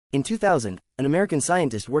In 2000, an American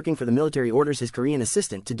scientist working for the military orders his Korean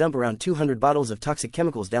assistant to dump around 200 bottles of toxic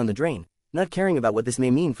chemicals down the drain, not caring about what this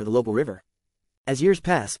may mean for the local river. As years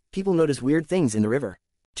pass, people notice weird things in the river.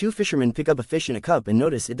 Two fishermen pick up a fish in a cup and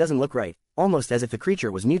notice it doesn't look right, almost as if the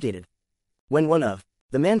creature was mutated. When one of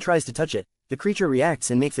the man tries to touch it, the creature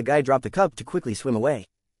reacts and makes the guy drop the cup to quickly swim away.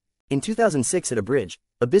 In 2006 at a bridge,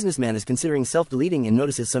 a businessman is considering self-deleting and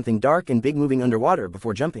notices something dark and big moving underwater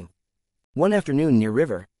before jumping. One afternoon near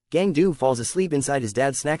river, Gang-do falls asleep inside his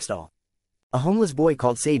dad's snack stall. A homeless boy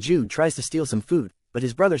called Se-ju tries to steal some food, but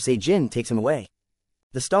his brother Se-jin takes him away.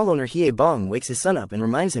 The stall owner Hye-bong wakes his son up and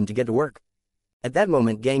reminds him to get to work. At that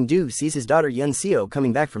moment Gang-do sees his daughter Yun-seo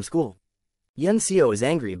coming back from school. Yun-seo is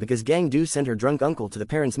angry because Gang-do sent her drunk uncle to the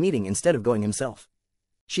parents' meeting instead of going himself.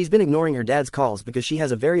 She's been ignoring her dad's calls because she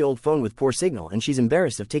has a very old phone with poor signal and she's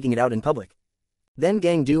embarrassed of taking it out in public. Then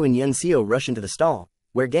Gang-do and Yun-seo rush into the stall,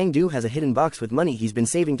 where Gang-do has a hidden box with money he's been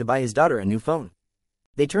saving to buy his daughter a new phone.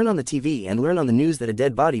 They turn on the TV and learn on the news that a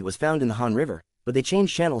dead body was found in the Han River, but they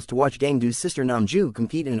change channels to watch Gang-do's sister Nam-ju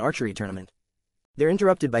compete in an archery tournament. They're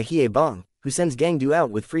interrupted by Hye-bong, who sends Gang-do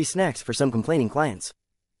out with free snacks for some complaining clients.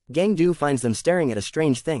 Gang-do finds them staring at a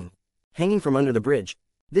strange thing hanging from under the bridge.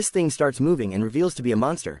 This thing starts moving and reveals to be a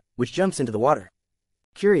monster, which jumps into the water.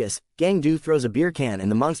 Curious, Gang-do throws a beer can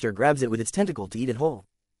and the monster grabs it with its tentacle to eat it whole.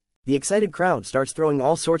 The excited crowd starts throwing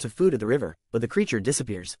all sorts of food at the river, but the creature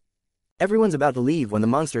disappears. Everyone's about to leave when the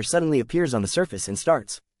monster suddenly appears on the surface and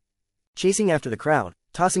starts chasing after the crowd,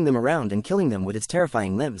 tossing them around and killing them with its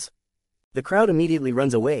terrifying limbs. The crowd immediately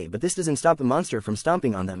runs away, but this doesn't stop the monster from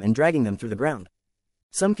stomping on them and dragging them through the ground.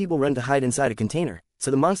 Some people run to hide inside a container,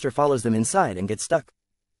 so the monster follows them inside and gets stuck.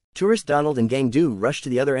 Tourist Donald and Gang-do rush to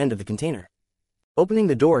the other end of the container, opening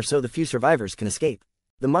the door so the few survivors can escape.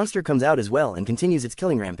 The monster comes out as well and continues its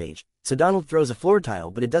killing rampage, so Donald throws a floor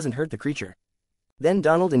tile but it doesn't hurt the creature. Then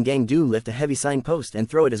Donald and Gang-do lift a heavy signpost and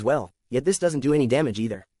throw it as well, yet this doesn't do any damage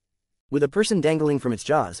either. With a person dangling from its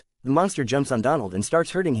jaws, the monster jumps on Donald and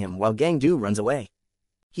starts hurting him while Gang-do runs away.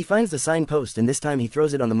 He finds the signpost and this time he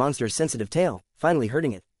throws it on the monster's sensitive tail, finally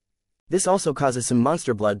hurting it. This also causes some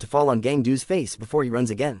monster blood to fall on Gang-do's face before he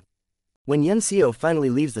runs again. When Yun-seo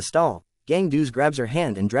finally leaves the stall, Gang-do grabs her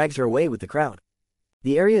hand and drags her away with the crowd.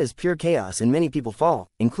 The area is pure chaos and many people fall,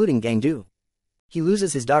 including Gang-do. He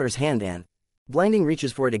loses his daughter's hand and blinding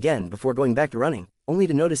reaches for it again before going back to running, only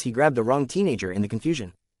to notice he grabbed the wrong teenager in the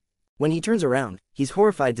confusion. When he turns around, he's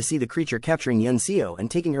horrified to see the creature capturing Yun-seo and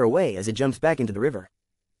taking her away as it jumps back into the river.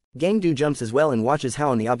 Gang-do jumps as well and watches how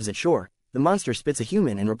on the opposite shore, the monster spits a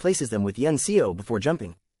human and replaces them with Yun-seo before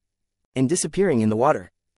jumping and disappearing in the water.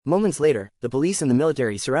 Moments later, the police and the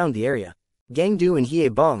military surround the area. Gang-do and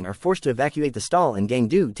Hye-bong are forced to evacuate the stall and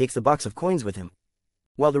Gang-do takes the box of coins with him.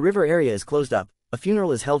 While the river area is closed up, a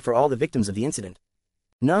funeral is held for all the victims of the incident.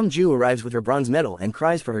 Nam-ju arrives with her bronze medal and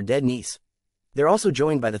cries for her dead niece. They're also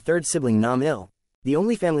joined by the third sibling Nam-il, the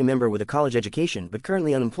only family member with a college education but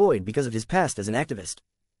currently unemployed because of his past as an activist.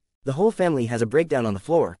 The whole family has a breakdown on the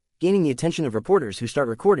floor, gaining the attention of reporters who start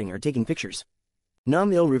recording or taking pictures.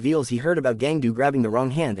 Nam-il reveals he heard about Gang-do grabbing the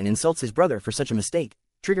wrong hand and insults his brother for such a mistake,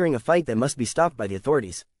 triggering a fight that must be stopped by the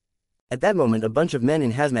authorities. At that moment a bunch of men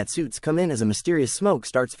in hazmat suits come in as a mysterious smoke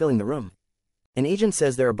starts filling the room. An agent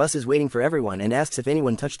says there are buses waiting for everyone and asks if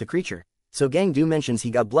anyone touched the creature, so Gang-do mentions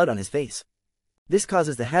he got blood on his face. This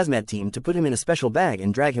causes the hazmat team to put him in a special bag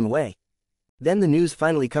and drag him away. Then the news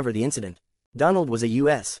finally cover the incident. Donald was a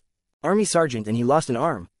U.S. Army sergeant and he lost an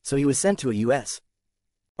arm, so he was sent to a U.S.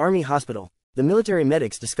 Army hospital. The military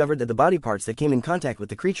medics discovered that the body parts that came in contact with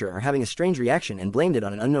the creature are having a strange reaction and blamed it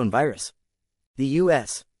on an unknown virus. The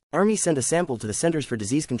U.S. Army sent a sample to the Centers for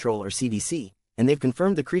Disease Control or CDC, and they've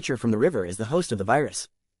confirmed the creature from the river is the host of the virus.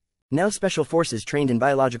 Now special forces trained in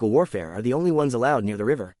biological warfare are the only ones allowed near the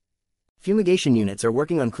river. Fumigation units are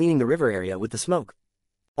working on cleaning the river area with the smoke.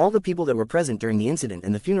 All the people that were present during the incident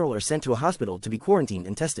and the funeral are sent to a hospital to be quarantined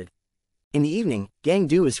and tested. In the evening,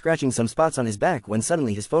 Gang-do is scratching some spots on his back when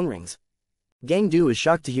suddenly his phone rings. Gang-do is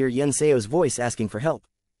shocked to hear Yun-seo's voice asking for help.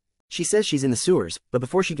 She says she's in the sewers, but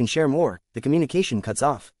before she can share more, the communication cuts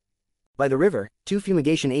off. By the river, two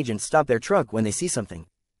fumigation agents stop their truck when they see something.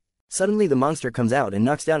 Suddenly the monster comes out and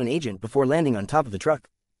knocks down an agent before landing on top of the truck.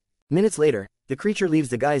 Minutes later, the creature leaves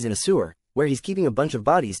the guys in a sewer, where he's keeping a bunch of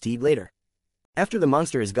bodies to eat later. After the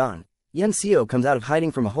monster is gone, Yun-seo comes out of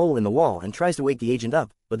hiding from a hole in the wall and tries to wake the agent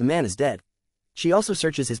up, but the man is dead. She also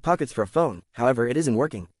searches his pockets for a phone, however it isn't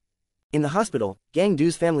working. In the hospital,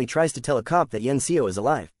 Gang-do's family tries to tell a cop that Yun-seo is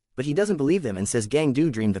alive, but he doesn't believe them and says Gang-do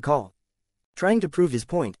dreamed the call. Trying to prove his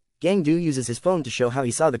point, Gang-do uses his phone to show how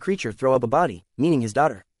he saw the creature throw up a body, meaning his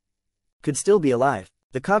daughter could still be alive.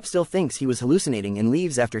 The cop still thinks he was hallucinating and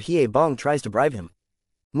leaves after Hye Bong tries to bribe him.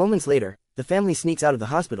 Moments later, the family sneaks out of the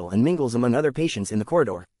hospital and mingles among other patients in the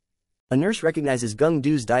corridor. A nurse recognizes Gung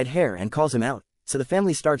Du's dyed hair and calls him out, so the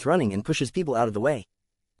family starts running and pushes people out of the way.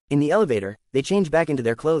 In the elevator, they change back into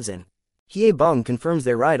their clothes and Hye Bong confirms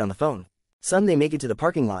their ride on the phone. Soon they make it to the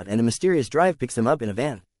parking lot and a mysterious drive picks them up in a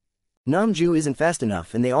van. Namju isn't fast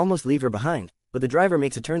enough and they almost leave her behind, but the driver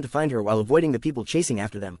makes a turn to find her while avoiding the people chasing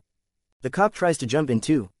after them. The cop tries to jump in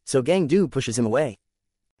too, so Gang Du pushes him away.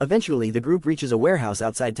 Eventually the group reaches a warehouse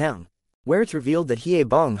outside town, where it's revealed that Hye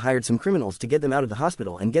Bong hired some criminals to get them out of the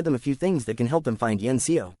hospital and get them a few things that can help them find Yun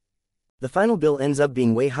Seo. The final bill ends up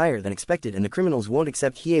being way higher than expected and the criminals won't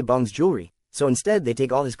accept Hye Bong's jewelry, so instead they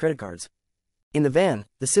take all his credit cards. In the van,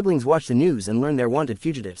 the siblings watch the news and learn they're wanted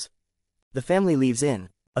fugitives. The family leaves in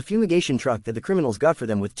a fumigation truck that the criminals got for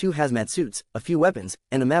them with 2 hazmat suits, a few weapons,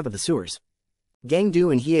 and a map of the sewers. Gang Du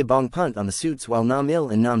and Hye Bong punt on the suits while Nam Il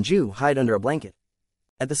and Nam Ju hide under a blanket.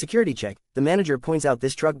 At the security check, the manager points out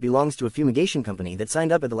this truck belongs to a fumigation company that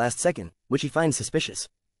signed up at the last second, which he finds suspicious.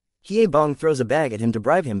 Hye Bong throws a bag at him to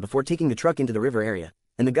bribe him before taking the truck into the river area,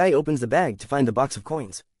 and the guy opens the bag to find the box of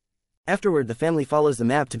coins. Afterward the family follows the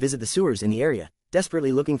map to visit the sewers in the area,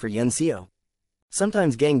 desperately looking for Yun Seo.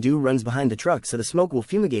 Sometimes Gang Du runs behind the truck so the smoke will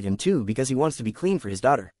fumigate him too because he wants to be clean for his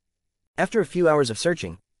daughter. After a few hours of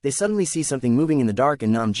searching, they suddenly see something moving in the dark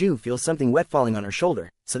and Nam Ju feels something wet falling on her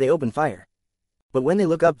shoulder, so they open fire. But when they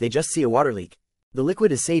look up they just see a water leak. The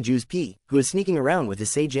liquid is Se Ju's pee, who is sneaking around with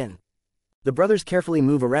his Se Jin. The brothers carefully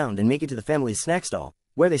move around and make it to the family's snack stall,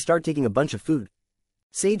 where they start taking a bunch of food.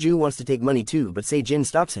 Se Ju wants to take money too but Se Jin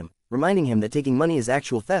stops him, reminding him that taking money is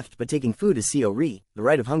actual theft but taking food is Seo Ri, the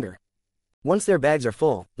right of hunger. Once their bags are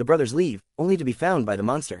full, the brothers leave, only to be found by the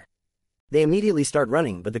monster. They immediately start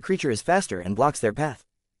running but the creature is faster and blocks their path.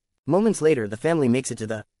 Moments later the family makes it to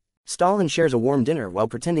the stall and shares a warm dinner while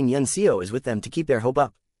pretending Yun Seo is with them to keep their hope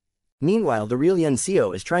up. Meanwhile the real Yun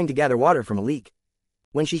Seo is trying to gather water from a leak.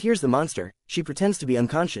 When she hears the monster, she pretends to be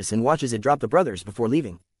unconscious and watches it drop the brothers before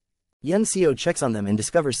leaving. Yun Seo checks on them and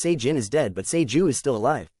discovers Se Jin is dead but Se Ju is still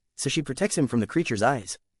alive, so she protects him from the creature's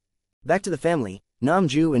eyes. Back to the family, Nam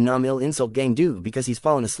Ju and Nam Il insult Gang Du because he's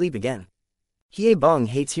fallen asleep again. Hye Bong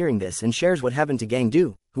hates hearing this and shares what happened to Gang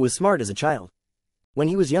Du, who was smart as a child. When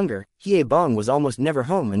he was younger, Hye Bong was almost never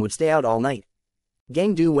home and would stay out all night.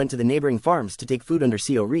 Gang Du went to the neighboring farms to take food under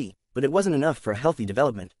Seo Ri, but it wasn't enough for a healthy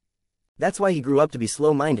development. That's why he grew up to be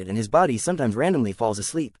slow-minded and his body sometimes randomly falls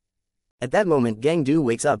asleep. At that moment Gang Du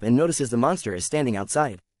wakes up and notices the monster is standing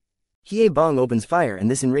outside. Hye Bong opens fire and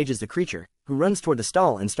this enrages the creature, who runs toward the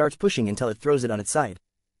stall and starts pushing until it throws it on its side.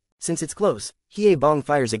 Since it's close, Hye Bong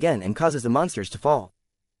fires again and causes the monsters to fall.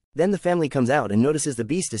 Then the family comes out and notices the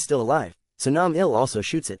beast is still alive, so Nam Il also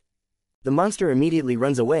shoots it. The monster immediately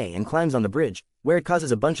runs away and climbs on the bridge, where it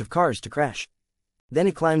causes a bunch of cars to crash. Then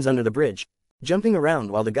it climbs under the bridge, jumping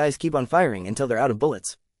around while the guys keep on firing until they're out of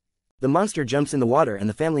bullets. The monster jumps in the water and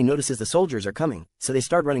the family notices the soldiers are coming, so they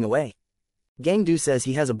start running away. Gang Du says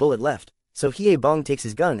he has a bullet left, so Hye Bong takes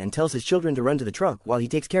his gun and tells his children to run to the truck while he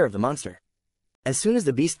takes care of the monster. As soon as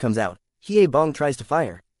the beast comes out, Hye Bong tries to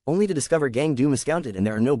fire, only to discover Gang Du miscounted and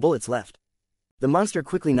there are no bullets left. The monster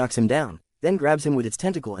quickly knocks him down, then grabs him with its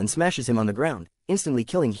tentacle and smashes him on the ground, instantly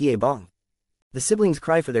killing Hye Bong. The siblings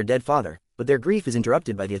cry for their dead father, but their grief is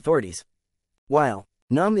interrupted by the authorities. While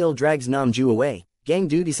Nam Il drags Nam Ju away, Gang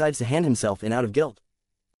Du decides to hand himself in out of guilt.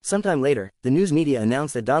 Sometime later, the news media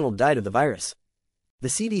announce that Donald died of the virus. The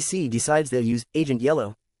CDC decides they'll use Agent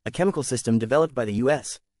Yellow, a chemical system developed by the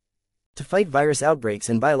US, to fight virus outbreaks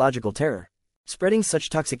and biological terror. Spreading such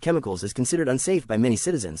toxic chemicals is considered unsafe by many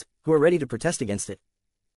citizens, who are ready to protest against it.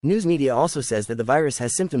 News media also says that the virus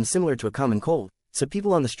has symptoms similar to a common cold, so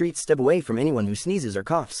people on the streets step away from anyone who sneezes or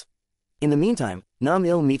coughs. In the meantime, Nam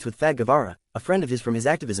Il meets with Fat Guevara, a friend of his from his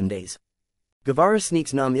activism days. Guevara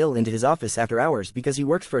sneaks Nam Il into his office after hours because he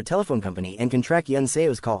works for a telephone company and can track Yun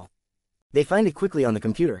Seo's call. They find it quickly on the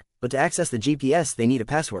computer, but to access the GPS they need a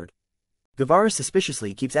password. Guevara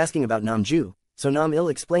suspiciously keeps asking about Nam Ju, so Nam Il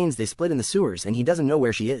explains they split in the sewers and he doesn't know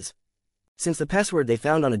where she is. Since the password they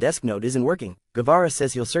found on a desk note isn't working, Guevara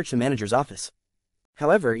says he'll search the manager's office.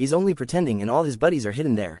 However, he's only pretending and all his buddies are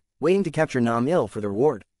hidden there, waiting to capture Nam Il for the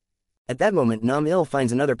reward. At that moment Nam Il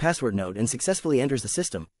finds another password note and successfully enters the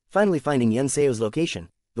system, finally finding Yun Seo's location,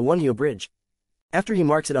 the Wonhyo Bridge. After he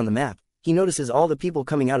marks it on the map, he notices all the people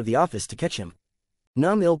coming out of the office to catch him.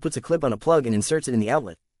 Nam Il puts a clip on a plug and inserts it in the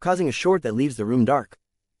outlet, causing a short that leaves the room dark.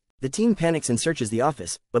 The team panics and searches the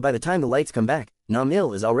office, but by the time the lights come back, Nam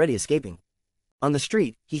Il is already escaping. On the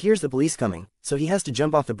street, he hears the police coming, so he has to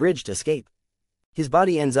jump off the bridge to escape. His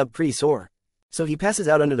body ends up pretty sore. So he passes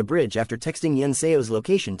out under the bridge after texting Yun Seo's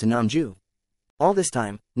location to Namju. All this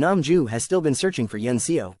time, Namju has still been searching for Yun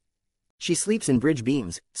Seo. She sleeps in bridge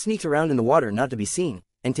beams, sneaks around in the water not to be seen,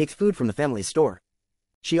 and takes food from the family's store.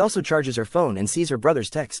 She also charges her phone and sees her brother's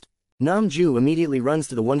text. Namju immediately runs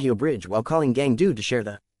to the Wonhyo bridge while calling Gang-do to share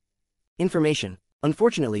the information.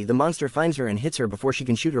 Unfortunately, the monster finds her and hits her before she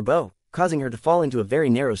can shoot her bow, causing her to fall into a very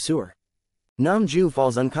narrow sewer. Namju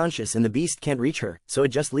falls unconscious and the beast can't reach her, so it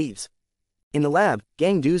just leaves. In the lab,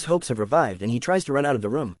 Gang-do's hopes have revived and he tries to run out of the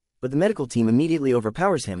room, but the medical team immediately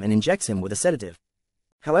overpowers him and injects him with a sedative.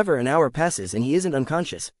 However, an hour passes and he isn't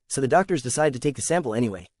unconscious, so the doctors decide to take the sample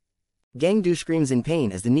anyway. Gang-do screams in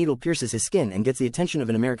pain as the needle pierces his skin and gets the attention of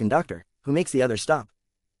an American doctor, who makes the others stop.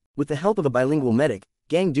 With the help of a bilingual medic,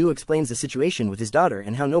 Gang-do explains the situation with his daughter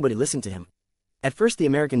and how nobody listened to him. At first the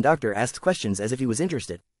American doctor asks questions as if he was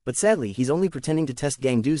interested, but sadly he's only pretending to test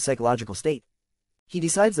Gang-do's psychological state. He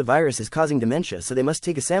decides the virus is causing dementia, so they must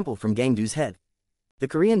take a sample from Gang-do's head. The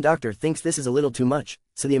Korean doctor thinks this is a little too much,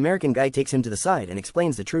 so the American guy takes him to the side and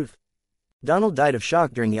explains the truth. Donald died of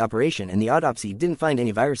shock during the operation and the autopsy didn't find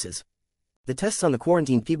any viruses. The tests on the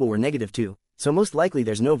quarantined people were negative too, so most likely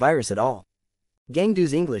there's no virus at all.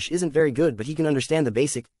 Gang-do's English isn't very good, but he can understand the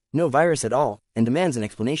basic, no virus at all, and demands an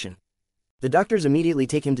explanation. The doctors immediately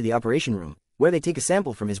take him to the operation room, where they take a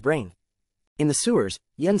sample from his brain. In the sewers,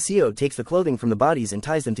 Yun Seo takes the clothing from the bodies and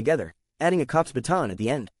ties them together, adding a cop's baton at the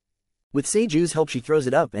end. With Seju's help she throws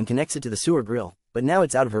it up and connects it to the sewer grill, but now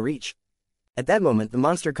it's out of her reach. At that moment the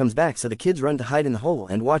monster comes back, so the kids run to hide in the hole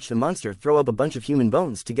and watch the monster throw up a bunch of human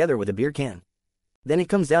bones together with a beer can. Then it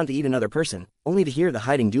comes down to eat another person, only to hear the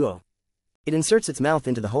hiding duo. It inserts its mouth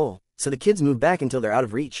into the hole, so the kids move back until they're out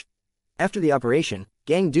of reach. After the operation,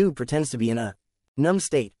 Gang-do pretends to be in a numb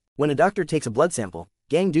state. When a doctor takes a blood sample,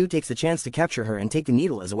 Gang-do takes the chance to capture her and take the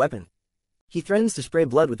needle as a weapon. He threatens to spray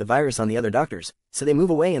blood with the virus on the other doctors, so they move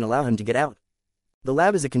away and allow him to get out. The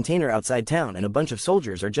lab is a container outside town and a bunch of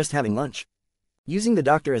soldiers are just having lunch. Using the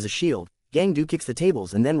doctor as a shield, Gang-do kicks the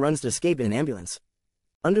tables and then runs to escape in an ambulance.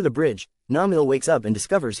 Under the bridge, Nam-il wakes up and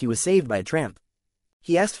discovers he was saved by a tramp.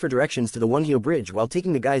 He asks for directions to the Wonhyo bridge while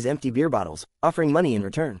taking the guy's empty beer bottles, offering money in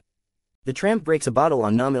return. The tramp breaks a bottle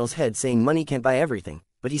on Nam-il's head saying money can't buy everything,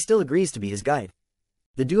 but he still agrees to be his guide.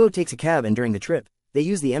 The duo takes a cab and during the trip, they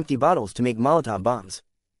use the empty bottles to make Molotov bombs.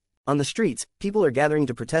 On the streets, people are gathering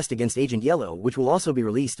to protest against Agent Yellow, which will also be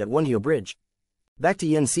released at Wonhyo bridge. Back to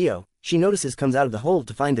Yun Seo, she notices comes out of the hole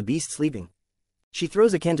to find the beast sleeping. She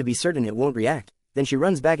throws a can to be certain it won't react, then she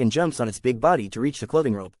runs back and jumps on its big body to reach the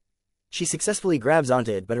clothing rope. She successfully grabs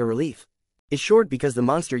onto it, but her relief is short because the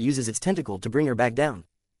monster uses its tentacle to bring her back down.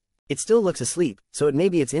 It still looks asleep, so it may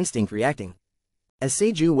be its instinct reacting. As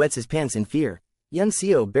Seju wets his pants in fear, Yun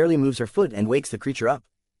Seo barely moves her foot and wakes the creature up.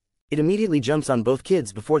 It immediately jumps on both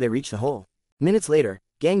kids before they reach the hole. Minutes later,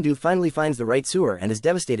 Gang-do finally finds the right sewer and is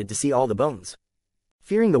devastated to see all the bones.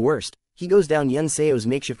 Fearing the worst, he goes down Yun Seo's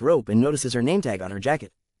makeshift rope and notices her name tag on her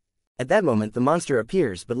jacket. At that moment the monster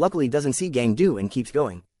appears but luckily doesn't see Gang-do and keeps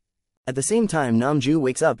going. At the same time Namju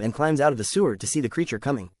wakes up and climbs out of the sewer to see the creature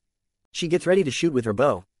coming. She gets ready to shoot with her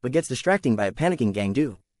bow, but gets distracted by a panicking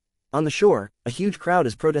Gang-do. On the shore, a huge crowd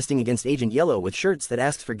is protesting against Agent Yellow with shirts that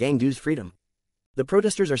asks for Gang-do's freedom. The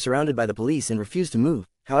protesters are surrounded by the police and refuse to move,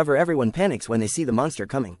 however everyone panics when they see the monster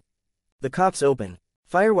coming. The cops open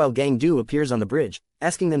fire while Gang-do appears on the bridge,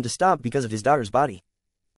 asking them to stop because of his daughter's body.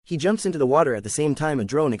 He jumps into the water at the same time a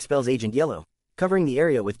drone expels Agent Yellow, covering the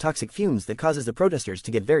area with toxic fumes that causes the protesters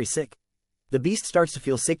to get very sick. The beast starts to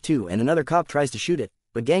feel sick too and another cop tries to shoot it,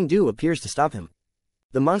 but Gang-do appears to stop him.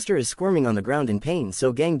 The monster is squirming on the ground in pain,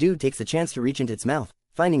 so Gang-do takes the chance to reach into its mouth,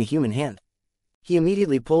 finding a human hand. He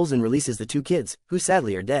immediately pulls and releases the two kids, who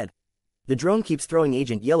sadly are dead. The drone keeps throwing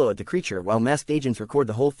Agent Yellow at the creature while masked agents record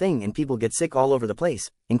the whole thing and people get sick all over the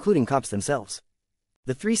place, including cops themselves.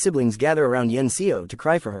 The three siblings gather around Yun Seo to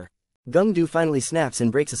cry for her. Gang-do finally snaps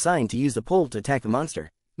and breaks a sign to use the pole to attack the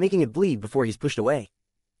monster, making it bleed before he's pushed away.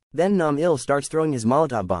 Then Nam-il starts throwing his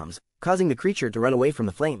Molotov bombs, causing the creature to run away from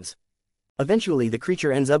the flames. Eventually the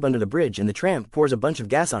creature ends up under the bridge and the tramp pours a bunch of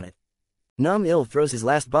gas on it. Nam-il throws his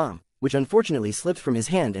last bomb, which unfortunately slips from his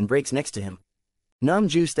hand and breaks next to him.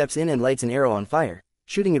 Namju steps in and lights an arrow on fire,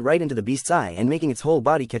 shooting it right into the beast's eye and making its whole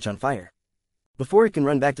body catch on fire. Before it can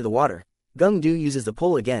run back to the water, Gang-do uses the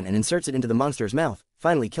pole again and inserts it into the monster's mouth,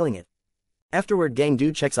 finally killing it. Afterward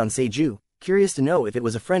Gang-do checks on Seju, curious to know if it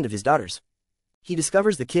was a friend of his daughter's. He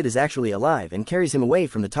discovers the kid is actually alive and carries him away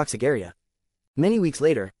from the toxic area. Many weeks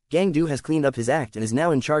later, Gang-do has cleaned up his act and is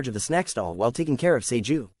now in charge of the snack stall while taking care of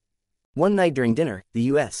Seju. One night during dinner, the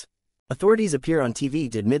U.S. authorities appear on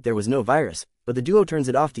TV to admit there was no virus, but the duo turns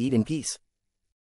it off to eat in peace.